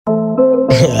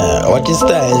What is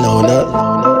style now,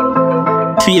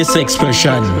 no? Face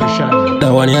expression.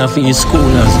 That one you have for your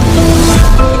SKOOLAZ.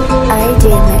 I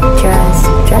did make dress.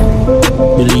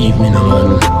 Believe me, no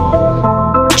man.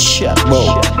 Chat, bro.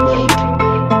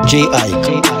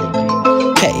 JAMAICAN.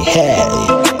 Hey.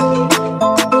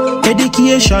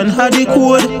 Education had the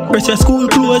code. Press your school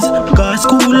clothes. Cause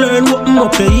school learn what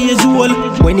up your years old.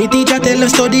 When the teacher tell you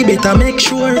study, better make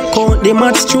sure. Count the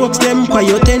math strokes, them by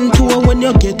your 10 to when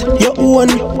you get your own.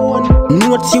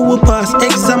 Notes you will pass,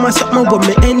 exam or something, but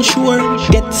me ensure.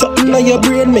 Get something on your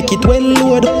brain, make it well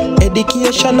load.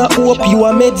 Education I hope you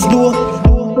are meds do.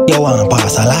 You want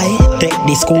pass a lie? Take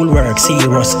the schoolwork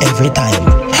serious every time.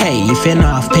 Hey, if you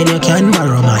not have pen, you can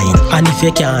borrow mine. And if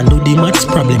you can't do the maths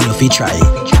problem, you fi try.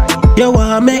 You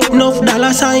want make enough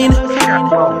dollar sign.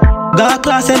 Got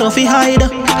class enough fi hide.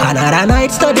 Another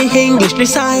night study English, the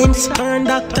science. Turn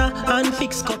doctor and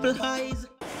fix couple eyes.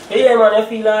 Yeah man, you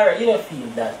feel alright? You don't feel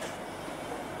that?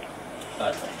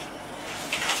 I'm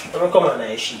gonna come on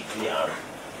and sheet for you.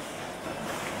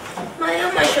 Man,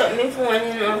 you mash up my phone,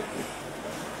 you know.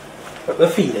 I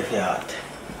feel if you're hot.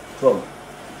 Come.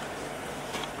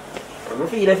 I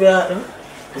feel if you're hot, no?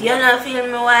 You not feel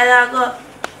me while ago?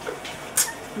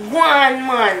 Go on,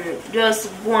 man. Just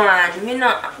go on. Me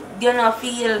not, you not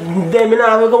feel. Then me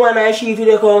not come on and sheet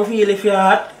you come feel if you're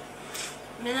hot.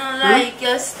 Me not like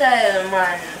your style,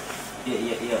 man.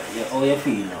 Yeah. How you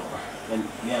feel now? When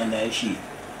you're under the sheet?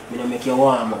 Me don't make you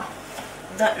warmer.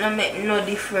 That don't make no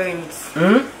difference.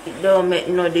 Hmm? It don't make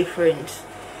no difference.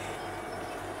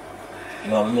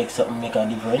 You want to make something make a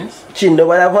difference? Chin, the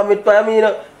one I vomit for me, you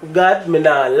know. God, me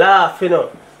not laugh, you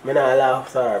know. Me not laugh,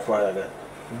 sorry, Father God.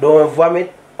 Don't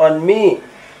vomit on me.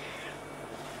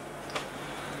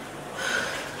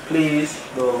 Please,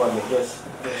 don't vomit. Just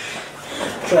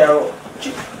try out.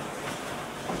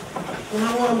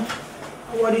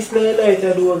 What is my light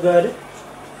I do, God?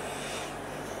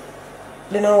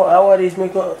 Then how this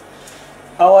make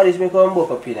come book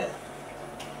up here?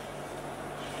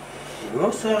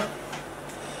 No, sir.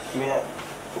 Me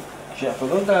she have to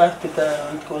go to the hospital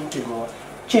and continue.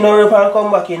 She know if I come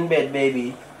back in bed,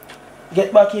 baby.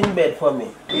 Get back in bed for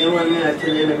me. You want me to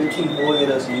tell you everything boy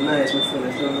does nice, my friend. I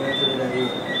tell you that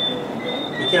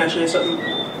you can't show you something?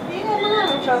 Yeah, man,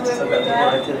 I'm trying to So that's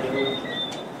what I tell you.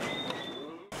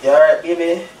 You alright,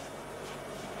 baby?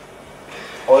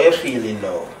 How you feeling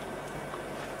now?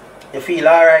 You feel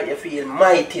alright? You feel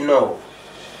mighty now?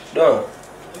 Don't?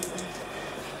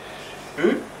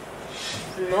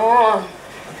 No.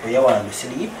 You want to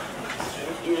sleep? I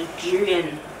feel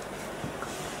drained.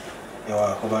 You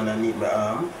want to come on and eat my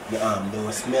arm? My arm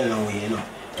don't smell no way, you know.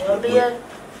 Your beard?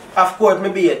 Of course, my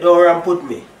beard. Don't run put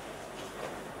me.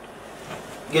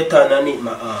 Get on and eat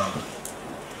my arm.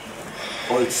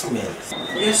 How it smells.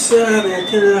 Yes, sir, I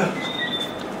tell you.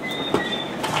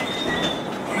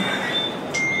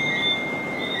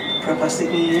 Proper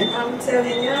sitting, I'm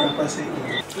telling you. proper sitting.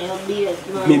 Your beard,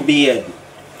 man. My beard.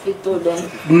 Fit to them.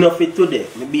 Not fit today.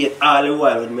 My beard all the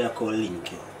while when I call Link.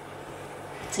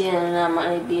 Tell them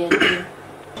my beard.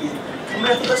 I'm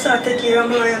going to start taking care of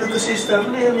my little sister,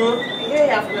 you know. Yeah,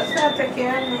 you have to start taking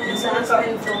care of me and spend some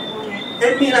money.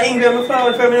 Help me in England, I'm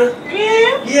forward from you.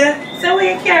 Yeah? Yeah. So when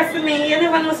you care for me, you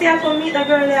never know say I come meet a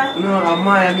girl there. No, I'm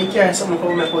Maya, I carry something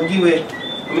for me for give it.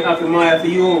 I'm happy Maya for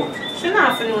you. She not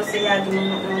have to know say you give me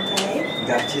no time.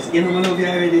 Gotcha. You know I love you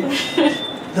already.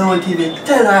 Don't even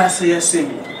tell her so you see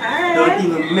me. Alright. Don't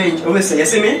even mention. Oh, say you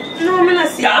see me? No, I'm not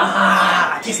see you.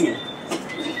 Ah, kiss me.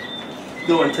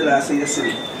 Don't tell her so you see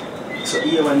me. So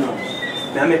here one now.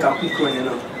 I make a quick one, you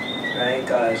know. Right?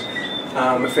 Because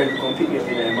my friend come pick me up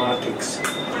in the markets.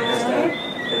 Understand?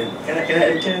 Can I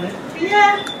help you?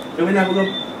 Yeah. You mean I go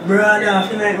broad off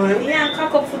tonight, man? Yeah,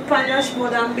 cock up foot pan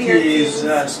dashboard and beer.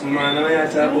 Jesus, man. I'm going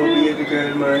to talk about baby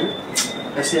girl, man.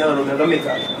 I see how I'm going to make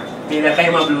her. Me like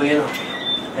I'm a blue, you know.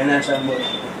 And that's about,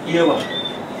 yeah, man.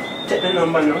 Take the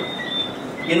number now.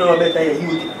 You know better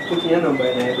you put your number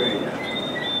in the library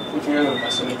now. Put your number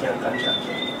so we can contact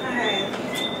you. Alright.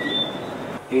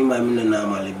 You might be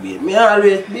normally beard. Me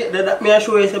always beard that me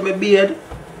show you say my beard.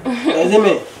 You see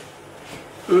me?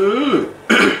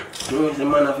 You see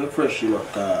man have a fresh, you know,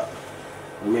 cause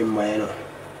remember, you know,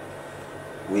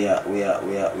 we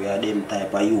are them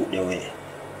type of youth the way.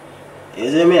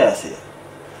 You see me I say?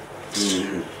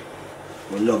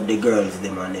 We love the girls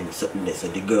them and them something there, so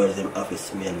the girls them have to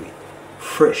smell me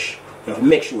fresh. You have to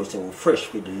make sure so we're fresh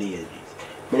for the ladies.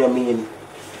 You know what I mean?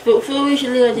 For which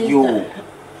ladies? You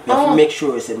have to make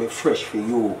sure it's me fresh for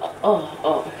you.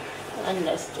 Oh,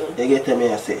 understood. You get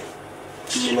me I say?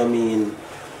 You know what I mean?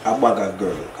 A bag of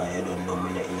girl, because you don't know me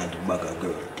in the bag of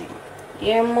girl thing.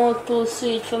 Your mouth too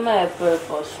sweet for my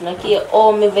purpose. Like you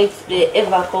all me vex they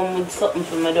ever come with something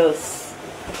for my dust.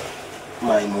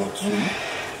 My mouth sweet.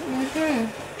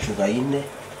 Sugar in there?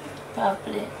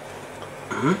 Probably.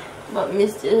 But me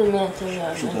still me tell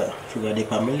you. Sugar they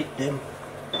can lick them.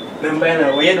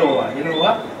 Remember what you know what? You know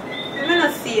what? I'm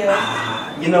gonna see you.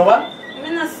 You know what? I'm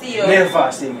gonna see you.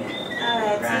 Never see me.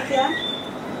 Alright, see ya.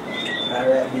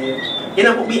 Alright, babe. You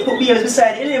know, put beers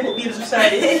beside it. You know, put beers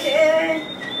beside it.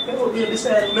 You put beers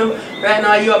beside it. Remember, right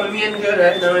now you are my main girl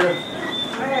right now.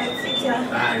 Alright, see ya.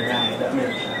 Alright, that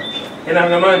means. You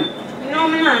know, man? No,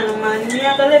 I'm not, man. Me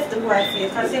have to left the boy for you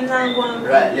because he's not going.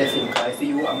 Right, left him because I see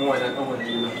you are more than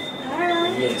only, you know.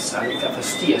 Alright. Yes, I have to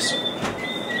stay so.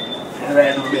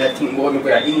 Alright, don't be that thing about me with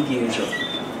that engage you.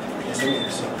 Yes,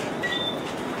 so.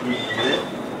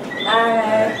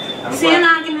 Alright. See you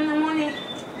now, give me the money.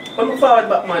 Come forward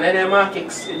back, man, and then my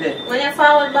kicks there. When you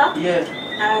forward back? Yeah.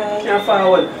 Alright. Come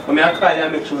forward. When I call you, I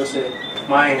make sure say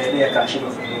mine and there because she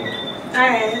don't know.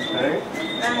 Alright. Alright?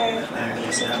 Alright. Alright,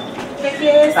 yes, sir. Take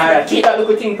care. Alright, keep that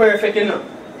little thing perfect, you know.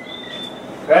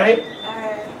 Right?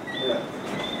 Alright. Yeah.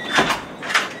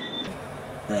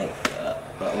 Like,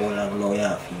 but how long now you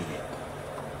have feel it?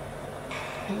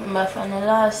 But from the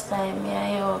last time me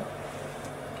and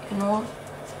you know,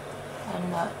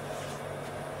 and that.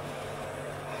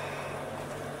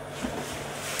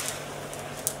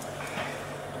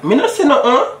 Me not say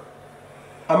nothing.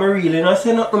 I'm really not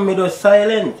say nothing. Me just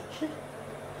silent.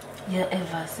 You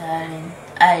ever silent?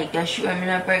 I you sure me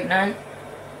not pregnant?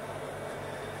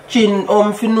 Chin,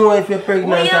 fi know if you're pregnant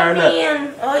What or you not.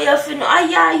 mean? Oh, you fi know?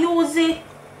 Yeah, use it.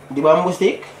 The bamboo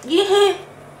stick? Yeah.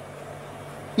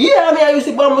 Yeah, I mean, I use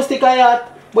the bamboo stick I had.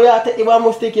 But you take the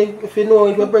bamboo stick if you know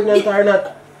if you're pregnant or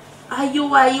not. Are you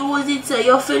use it so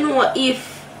you fi know if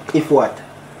What?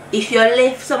 if you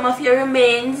left some of your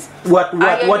remains. What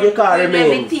you call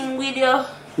remains? Everything with you.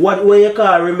 What you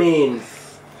call remains?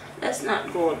 Let's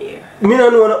not go there. Me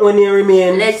don't know when you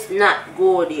remains. Let's not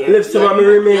go there. Left some of my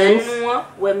remains. You know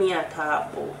what me a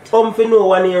talk about. Fi know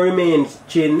when you remains,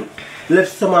 Chin.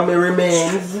 Left some of my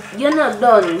remains. You're not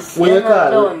done. What You're you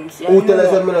not call? done. Who tell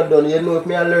us I'm not done? You know if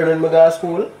me I learn when I go to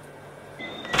school?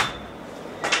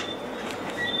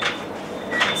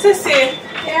 Sissy.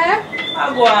 Yeah?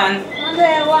 I go on. What do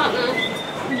you want?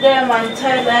 There man,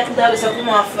 tired like that is a come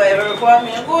off forever. Report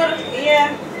me good.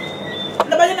 Yeah.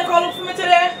 Nobody not call look for me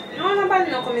today. No,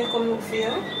 nobody no come here come look for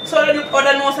you. So other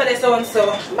knows how they so and so.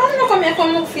 Nobody no come here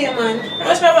come look for you, man. I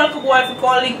wish my one could go out for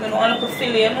call link me, I want to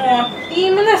fill you know. He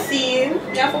me not see him.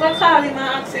 You have to go call him and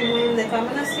ask him when they come.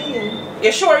 I not see him.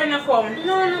 You sure you not come?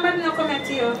 No, nobody no come here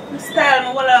to you. Style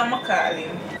me, what I'm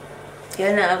calling.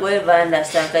 You're not going to ever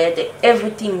understand because you take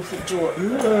everything for joke.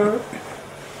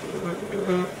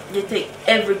 You take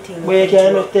everything But you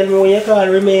cannot tell me what you call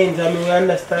remains, I mean we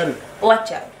understand.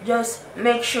 Watch out. Just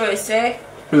make sure you say,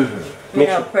 Make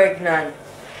I'm not pregnant.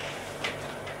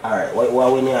 Alright, what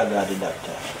when you go to the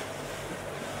doctor?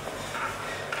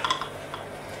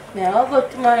 Now I'll go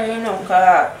tomorrow, you know,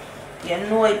 because you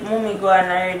know it, mommy go on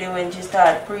already when she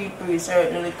start pre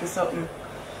certain little something.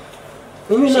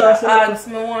 She asked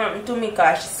me want to me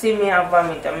because she see me and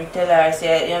vomit and I tell her,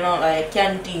 say, you know, like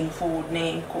canteen food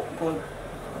name cook good.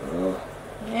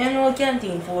 You know,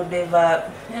 canteen food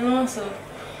never, you know, so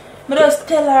I just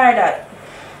tell her that.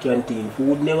 Canteen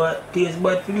food never tastes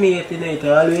bad for me, you know, it's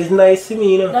always nice to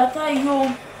me, you know. That are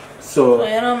you. So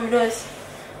You know, I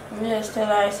just tell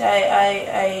her, say,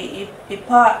 I eat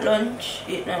part lunch,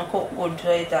 it don't cook good,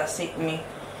 so it has sick me.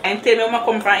 And tell me when I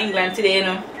come from England today, you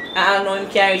know. I don't know him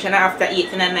can reach after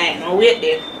 8 in the night. No, wait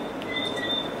there.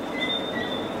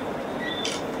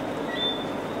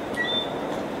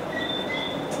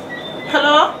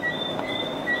 Hello?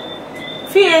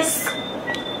 Face.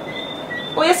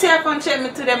 Oh, you say I can check me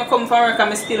today, I come from work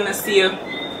and I still not see you.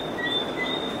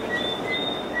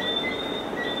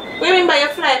 What do you mean by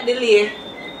your flight delay?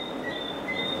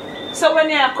 So when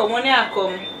you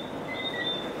come?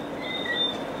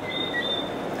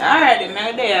 Alright then,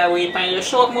 I'm there wait and you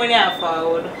show up money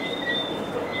forward.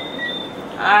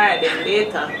 Alright then,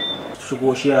 later. she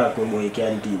go she ask me about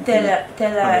canteen. Tell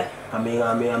her. I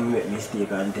make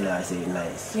mistake and tell her say it's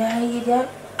nice. Yeah, you get.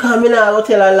 Come in now,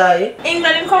 tell her lie.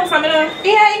 England him come from, you know?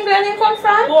 Yeah, England him come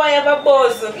from? Boy, I have a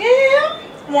buzz. Yeah.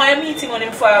 More meeting on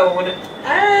him forward.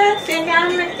 Alright, so you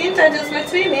can introduce me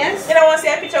to him, yes? You don't want to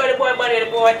see a picture of the boy body,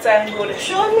 the boy time good.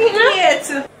 Show me now.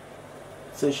 Yes.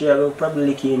 So she will probably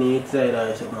lick in the inside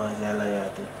or something as a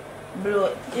liar.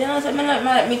 Blood. You know something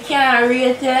like me can't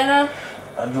rate you, you know?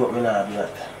 I joke me not that.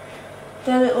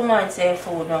 Tell the woman say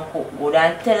food don't cook good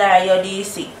and tell her you're the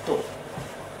sick too.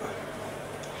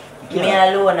 Me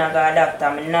alone I got a doctor,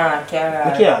 I not carry her.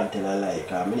 I can't tell her lie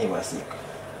because I never sick.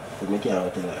 So I can't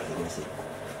tell her I'm sick.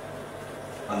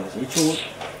 Honestly, true.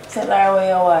 Tell her what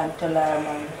you want, tell her,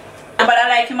 man. But I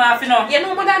like him off, you know. You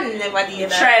know, but I never did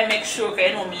that. Try and make sure, because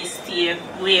you know me stay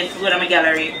wait to go to my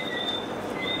gallery.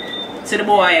 So the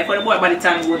boy, for the boy body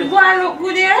tan good. The boy look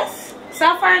good, yes?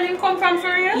 So far him come from for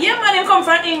you? Yeah man, him come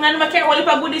from England, I can't hold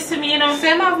up a goodies to me, you know. So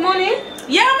him have money?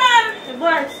 Yeah man. The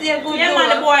boy stay good. Yeah man,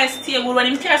 the boy stay good. When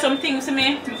him carry some things to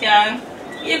me, he can.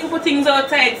 You can put things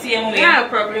outside, see him. No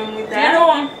problem with that. You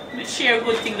know, we share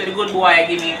good things with the good boy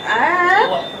give me.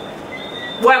 Alright.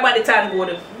 Boy body tan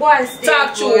good. Boy stay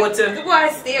Talk good. truth. The boy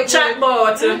stay good. Chat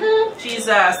about.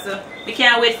 Jesus. We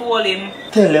can't wait for him.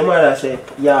 Tell your mother say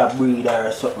you're breed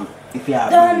or something. If you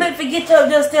have Don't make forget up,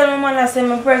 just tell my mother say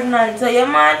I'm pregnant. So you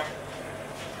mad?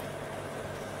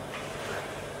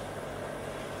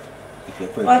 If you're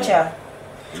pregnant. Watch out.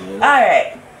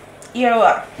 Alright. Here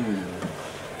what?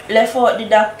 Left out the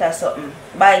doctor something.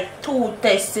 Buy 2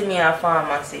 tests to me at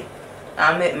pharmacy.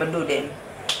 And make me do them.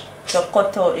 So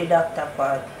cut out the doctor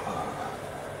part.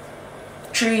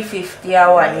 350 a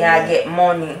one, you get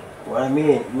money. What I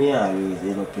mean, me always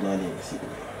end up in a them.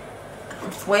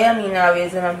 What you mean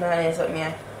always end up in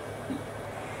something?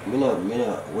 Me no,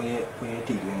 what you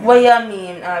think? What you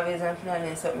mean always end up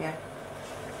in something?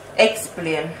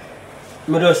 Explain.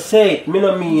 Me just say it, me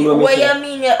no mean what me What say. you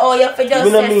mean? Oh, you have to just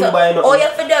Me no say mean by something. nothing. Oh, you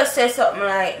have to just say something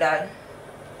like that.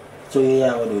 So you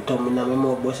have to do tell me now, me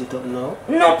more bust it up now.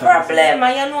 No problem,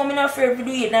 and you know me not afraid to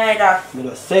do it neither. Me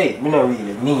just say it, me no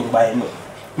really mean by nothing.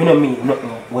 Me no mean nothing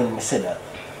when me say that.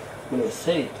 Me just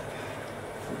say it.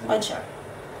 Watch out.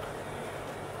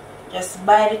 Just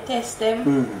buy the test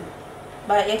them.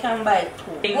 But you can buy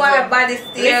 2. Boy body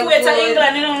stay Live weight in good.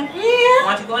 England, you know. Yeah.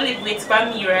 Want to go live weight for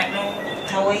me right now.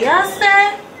 How you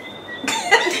say?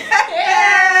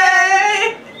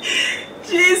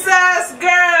 Jesus,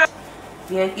 girl.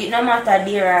 It no matter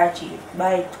dear or cheap.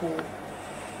 Buy 2.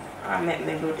 I make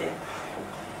me do them.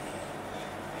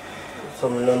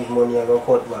 Some lunch money I go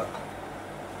cut back.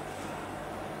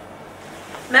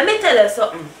 Let me tell you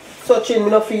something. So chin, me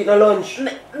no feed no lunch.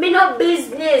 Me no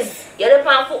business. You're the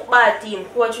pan football team.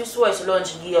 Coach you source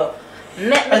lunch gear.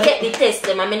 Make me get the test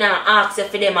them and me not ask you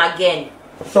for them again.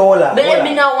 So hold on. But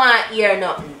me no want hear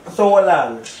nothing. So hold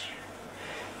on.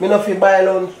 Me no fi buy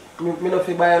lunch. Me no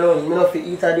fi buy lunch. Me no fi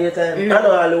eat at daytime. No. I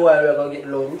know all the while we go get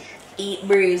lunch. Eat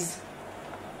breeze.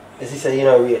 Is this say you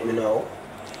don't rate me now?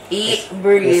 Eat This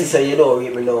breeze. say you don't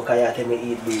rate me now because you tell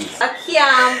me eat breeze. I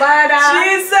can't bother.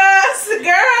 Jesus,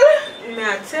 girl. Me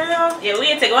I tell you. Yeah,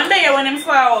 wait, take one day when him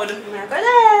forward. Me I go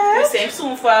there. You say him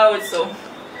soon forward, so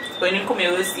when him come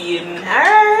here, we'll see him.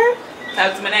 Alright.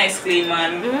 Talk to me nice, clean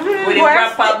man. Mhm. With him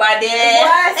proper body.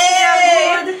 Boy,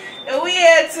 Hey,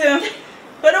 wait.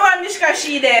 But the one Mishka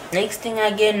she there. Next thing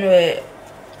again, we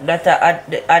that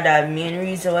the other main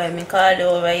reason why me call you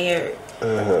over here.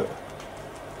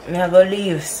 Me I go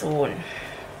leave soon.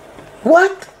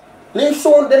 What? Leave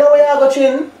soon, then how you go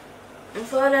chin? My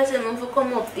father said me to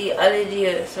come up the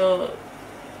holiday, so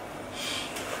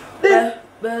Then,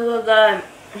 but I go gone.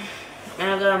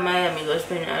 I go to Miami, go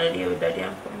spend the holiday with daddy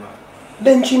and come back.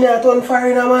 then chin a turn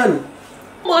foreigner man.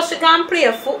 but she can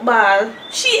play football.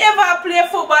 She ever play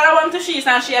football? I want to see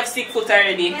and she have 6 foot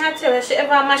already. Me I tell you, she ever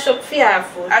mash up for her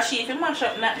food. And she if you mash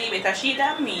up not me better she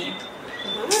than me.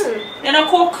 You know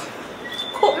cook.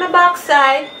 Cook my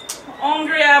backside.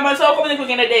 Hungry, but so come to cook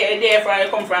in the day before I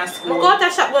come from I school. go to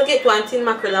shop go get 1 tin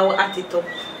mackerel and we at it up.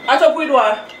 I top with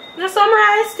what? You know some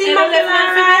rice, tin You know mackerel left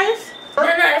and hand rice.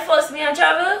 Then I force me to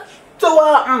travel? So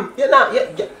what? You not,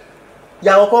 you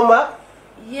will come back?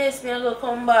 Yes, me I go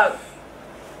come back.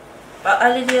 But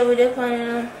holiday with the pan, you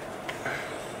know.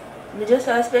 Me just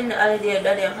have to spend the holiday with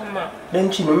daddy and come back.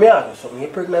 Then chin, me ask you something, you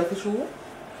pregnant for sure?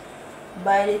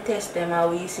 Buy the test them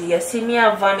and we see. You see me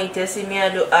a vomit, you see me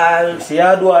a do all See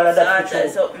you do all of that sort for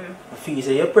of sure. something. I feel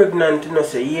say you're pregnant, you know,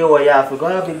 say you have to go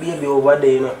have a baby over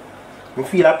there, you know. I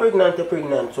feel I'm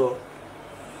pregnant, so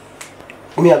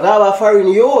me I go have a foreign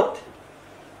youth.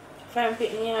 Fine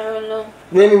picking you around now.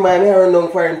 When me buy me a run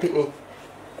down foreign picnic,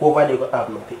 go over there go have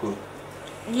no picnic.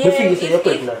 Yeah, Me feel say you're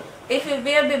pregnant. if you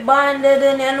baby born there,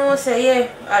 then you know say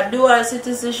yeah, I do a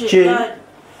citizenship Chill. card.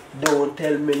 Don't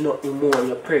tell me nothing more when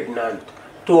you're pregnant.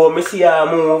 So me see you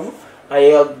move and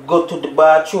you go to the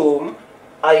bathroom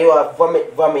and you have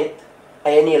vomit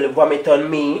and you nearly vomit on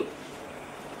me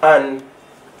and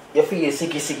you feel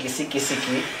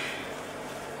sicky.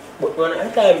 But when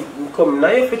that time come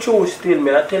now you have to choose still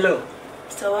me I tell you.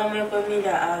 So what make me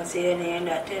that ask you and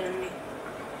that telling me?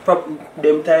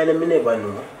 Them time me never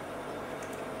know.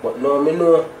 But now me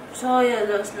know. So you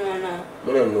just know now.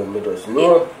 Me don't know, me just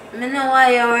know. I know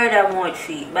why you wear that much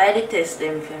feet. Buy the test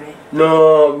them for me.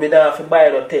 No, me don't have to buy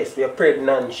no test. You're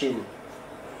pregnant, Chin.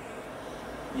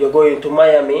 You're going to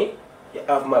Miami. You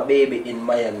have my baby in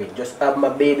Miami. Just have my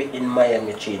baby in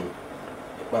Miami, Chin.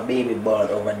 My baby born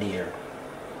over there.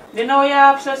 You know your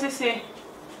options, you see?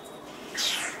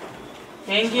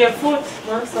 You ain't give foot.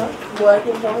 No, sir. Boy, I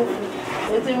can't come with you.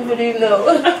 What do you know?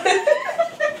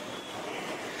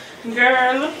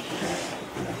 Girl.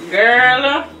 Girl.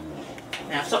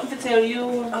 I have something to tell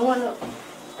you. I wanna.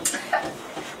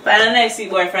 Find a nice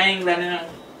boy from England, you know.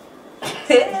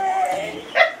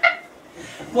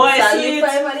 Boy, So sweet. you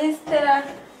find money instead of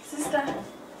sister?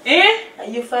 Eh?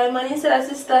 And you find money instead of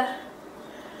sister?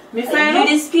 Me And find you out?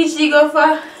 the speech you go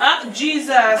for? Ah,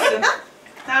 Jesus.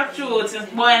 Talk truth.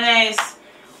 Boy, nice.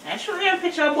 I show you a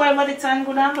picture of boy body tan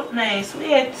good and look nice.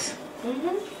 Wait.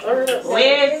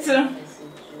 Wait.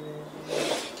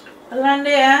 Hold on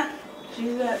there.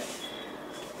 Jesus.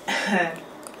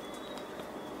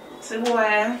 So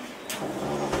boy,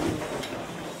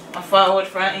 I forward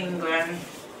from England.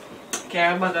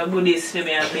 Carry a bag of goodies for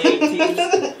me and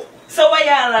baby. So why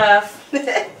y'all laugh?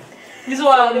 This So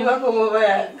one. you come over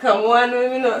here. Come on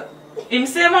with me now. Him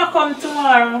say I come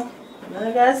tomorrow.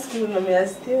 I got school now. I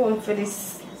still want for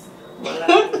this. No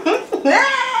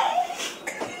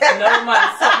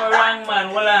man, something wrong man.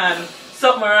 Hold on.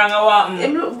 Something wrong I want It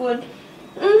him. look good.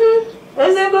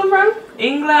 Where's that come from?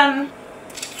 England.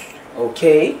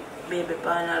 Okay. Baby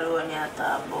pan alone you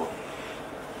talk about.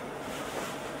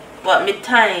 But me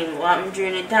time, what I'm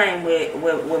during the time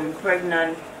when I'm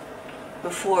pregnant,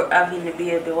 before having the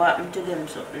baby, what happened to them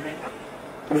something like?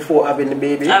 Before having the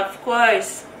baby, Of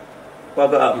course. what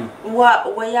go happen? What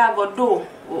you go do?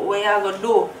 What you go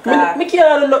do? Me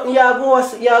can't do nothing.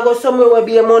 You go somewhere where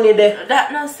be money there.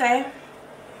 That no say.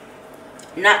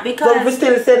 Not Come because we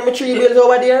still send me 3 bills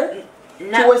over there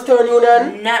to Western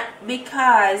Union. Not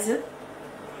because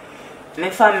my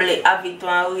family have it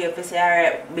one way to say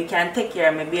alright, we can take care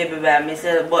of my baby by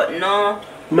myself, but no.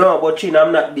 No, but Chin,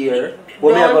 I'm not there.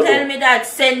 What me I Don't go tell do? me that,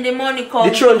 send the money come.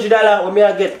 The $200 what me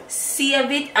I get.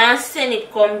 Save it and send it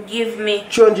come give me.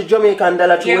 $200 Jamaican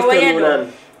dollar to Here Western what you do?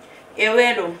 Union. Here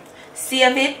what you do?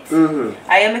 Save it.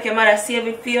 I make your mother save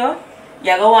it for you.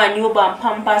 You go on newborn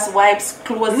pampers, wipes,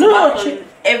 clothes, No, buckle, Chin.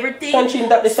 everything. And Chin,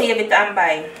 that is save it and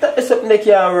buy. That is something that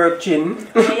can't work, Chin.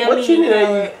 What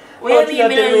Chin, what you mean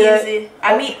me not easy?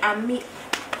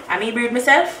 I me breed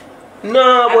myself?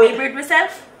 No, I me but, breed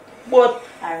myself? but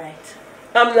Alright.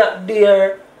 I'm not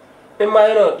there. Remember,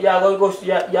 you know, you go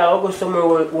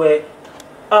somewhere where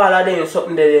all of them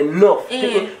something that enough.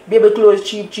 Baby clothes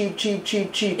cheap. Or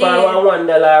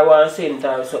 $1 or 1 cent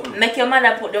or something. Make your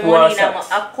mother put the money in my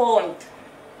account.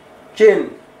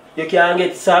 Chin, you can't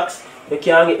get socks. You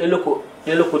can't get the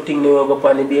local thing they will go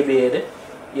on the baby head.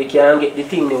 You can't get the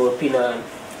thing they will pin on. You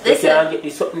Listen. can't get the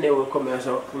something they will come here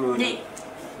so come here.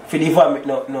 For the vomit,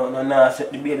 no,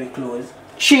 set the baby clothes.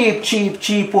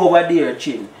 Cheap over there,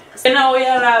 Chin. You know where you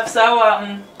laugh, so what?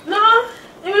 No,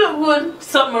 you look good.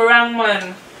 Something wrong,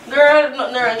 man. Girl,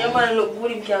 nothing wrong. Your man look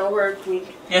good. He can work with.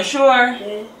 You sure?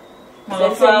 Yeah.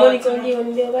 Well, So money come give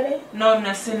him the over there? no, I'm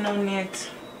not saying no yet.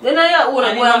 Then I own a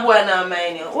And boy him and boy now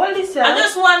mind you. What is I that?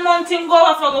 just 1 month him go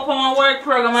off and go for my work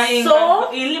program in England. So?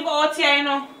 He live out here, you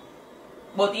know.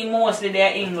 But he mostly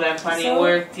there in England for the So?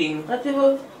 work thing. Not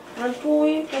even 1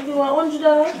 week. Not even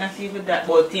 $100. Not even that,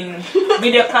 but him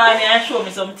video call me and show me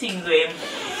some things with him.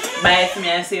 Buy it for me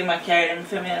and say I carry them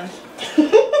for me.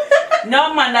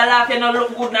 No man, that laugh you not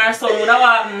look good nor so good. That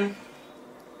happen.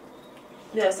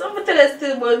 Yeah, something tell us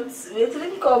still, but wait till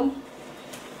him come.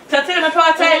 So tell me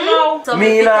part time now. So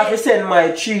Me have to send my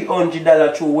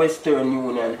 $300 to Western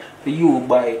Union for you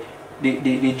buy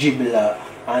the jibbler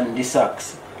and the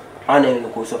socks. And then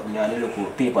look at something and look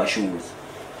at paper shoes.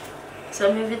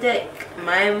 So me take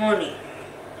my money.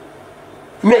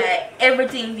 Me,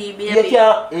 Everything be you baby.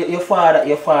 can't, your father,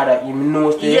 you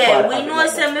know your Yeah, father. we have it know like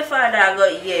say my father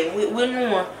got we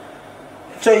know.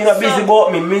 So you're not busy So-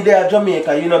 about me there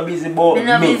Jamaica, you're not busy about Me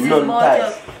not me, busy none about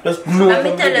ties. Just know Let me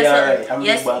from tell you there, alright.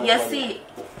 something. You see,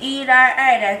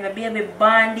 either my baby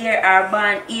born there or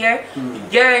born here,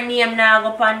 your name now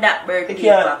go on that birth You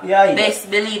paper. can't- yeah.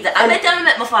 Best believe that. I bet you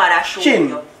make my father show Chin,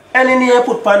 you. any name you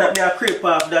put pan up me a crepe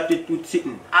off that it would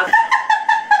sitting.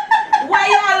 Why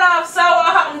y'all laugh? So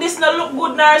what happened? This not look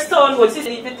good nor stone good. Sister,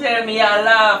 if you tell me y'all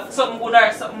laugh, something good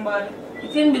or something bad.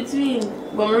 It's in between.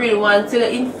 But I really want to tell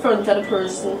it in front of the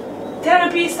person. Tell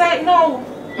me peace like no.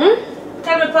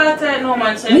 Tell me part time no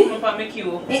man, so you come up and make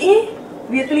you.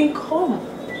 Wait till him come.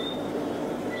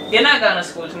 You're not going to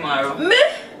school tomorrow.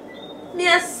 Me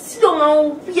a sit down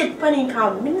and wait for him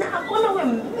come. I'm not gonna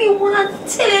wait. Me want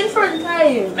to tell him front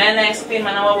time. Man, I explain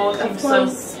man about him so.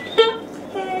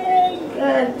 Hey,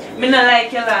 God. Me not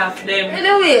like you laugh them.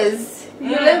 Anyways,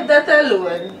 you left that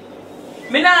alone.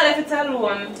 Me not left it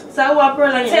alone. So what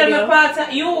problem Tell me part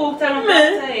of you, tell me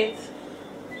part of it.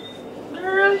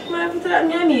 Girl, my put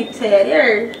me need Ted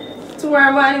here.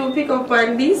 Tomorrow morning we'll pick up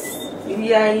on this.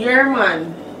 Yeah, your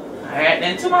man. Alright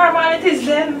then, tomorrow morning it is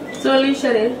then. So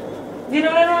Alicia there. You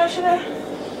know what she there?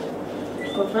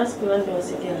 Go from school and do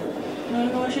it again.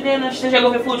 No, she there. No, she said she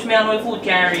go for food, me and my food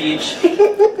can't reach.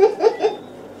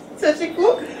 So she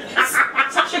cook?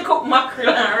 So she cook mackerel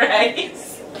and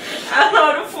rice. I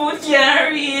know the food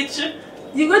can't reach.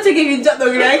 You got to give me job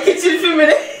dog in the kitchen for me.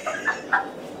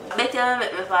 Better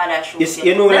make my father shoot Yes,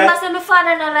 you know remember that. say my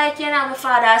father not like you now, my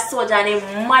father a soldier and he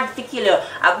mad to kill you.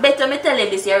 I better me tell him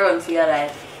this you run for your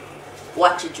life.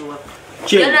 Watch it, Joe.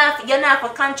 You're not to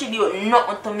contribute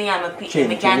nothing to me and my picture.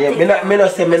 Me can't take care of me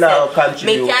not say me not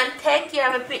contribute. Me can take care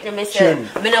of my picture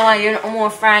myself. Me don't want you no more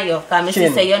from you. Because me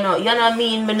say you know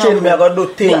mean me no. Chin, me I go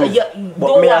do things.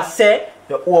 But me I say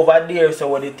you're over there so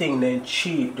what the thing them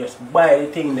cheap. Just buy the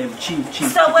thing them cheap.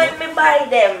 So when me buy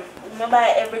them, I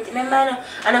buy everything. And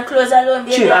I clothes alone.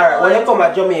 Chill, alright. When you come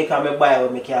to Jamaica, I buy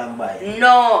what I can buy.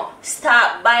 No,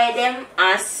 start buy them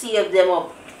and save them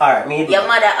up. Alright, me do. Your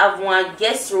mother have one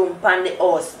guest room pan the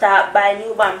house. Start buy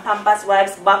newborn pampers,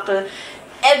 wipes, buckle,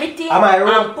 everything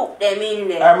and put them in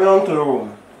there. I'm my uncle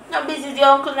room. No business, your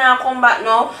uncle now come back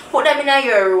now. Put them in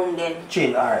your room then.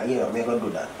 Chill, alright, yeah, I'm gonna do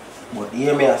that. But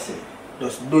hear me I say,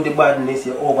 just do the badness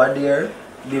you over there,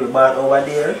 do the bad over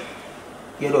there.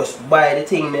 You just buy the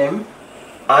thing them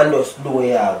and just do what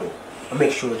you have to do. And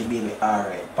make sure the baby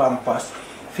alright. Pampers,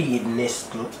 feed,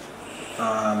 nestle,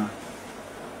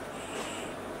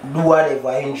 do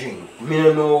whatever you drink. Me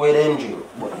don't know where they drink,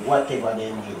 but whatever they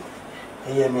drink.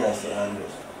 You hear me I say and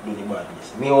just do the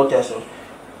badness. Me out there so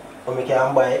when I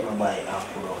can buy it, I buy it and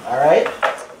put out. Alright?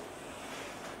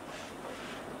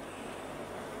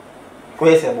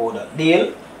 What you say about that?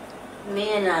 Deal?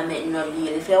 Me not make no deal.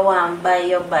 If you want to buy,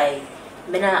 you buy.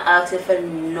 I not ask you for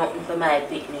nothing for my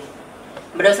picnic.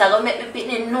 But just I go make my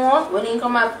picnic know when he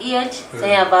come of age, so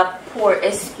you have a poor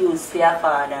excuse for your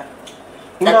father.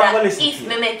 That if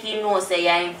me make you know say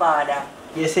you're your father.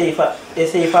 You say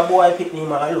if a boy picnic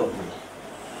him, I love me.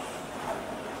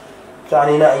 So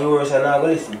I'm not in words and I'm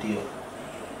going to listen to you.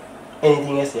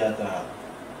 Anything you say at all.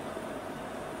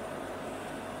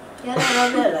 You don't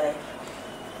love your life.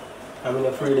 I'm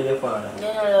afraid of your father. You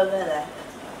don't love your life.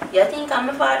 You think I'm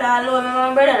my father alone,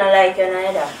 my brother not like you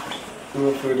neither. I'm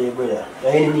afraid of your brother.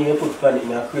 Anything you put on it,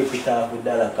 I creep it off with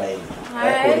dollar kind. I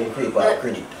call him paper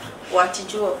credit. Watch it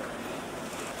joke.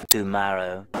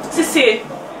 Tomorrow. Sissy,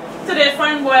 today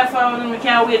fine boy found me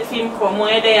can't wait for him come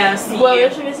when there and see Boy, him.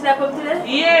 you should be that come today?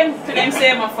 Yeah, to them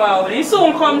say my forward. He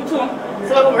soon come too.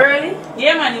 So I come early?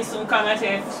 Yeah man, he soon come. I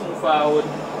tell him soon forward.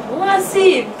 I want to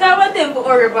see him. Tell what them to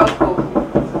hurry back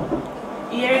home.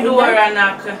 Here the door and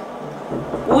knock.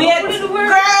 Wait,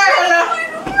 girl!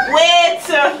 Wait!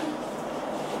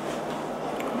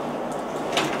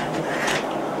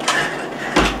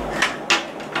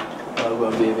 How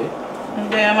about baby?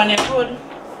 There man, you good?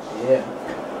 Yeah.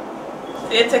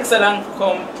 It takes so long to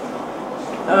come.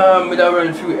 We have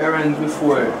run through errands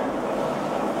before.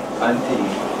 Auntie.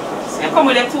 So you come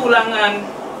with it too long and...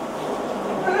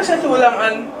 I'm not too long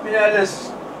and I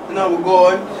just, we go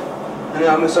out. And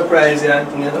I'm a surprise here,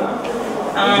 you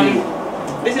know.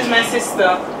 This is my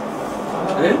sister.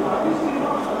 Eh?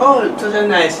 Oh, such a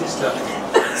nice sister.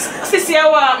 Sissy, I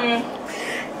want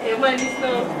Hey, my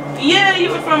sister. yeah, you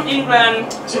were from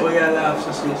England. So you laugh,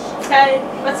 so sis. Hi,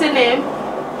 what's your name?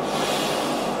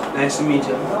 Nice to meet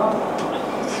you.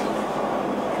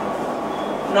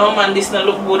 No man, this not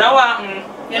look good. I want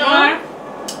you know him?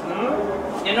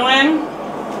 You know him?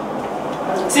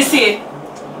 Sissy, I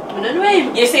don't know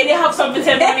him. you say they have something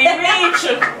to tell me reach.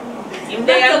 Him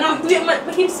there not.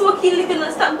 But him so keen living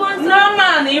and stop going. No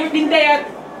man, him there.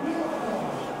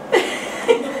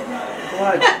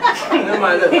 What? No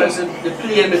man, look, the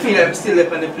plane, the feel I'm still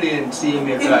up on the plane, seeing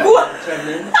me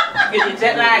traveling. Get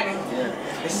jet lag. Yeah.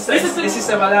 This is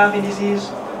a laughing disease.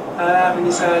 Laughing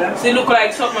disorder. So you look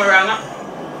like something wrong.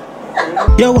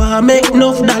 You wanna make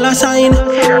enough dollar sign.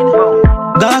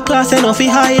 Got class enough to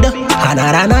hide.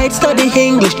 Another night study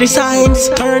English the science.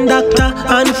 Turn doctor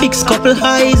and fix couple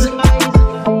eyes.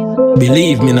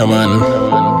 Believe me, no man.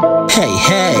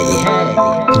 Hey,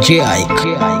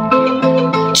 jayike.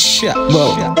 Shut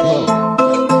up.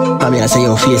 I mean, I say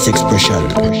your face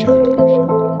expression.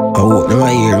 Oh, never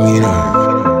hear me, you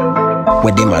know.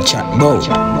 With them a chat, bro.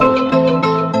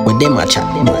 With them a chat,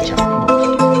 bro.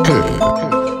 Hmm.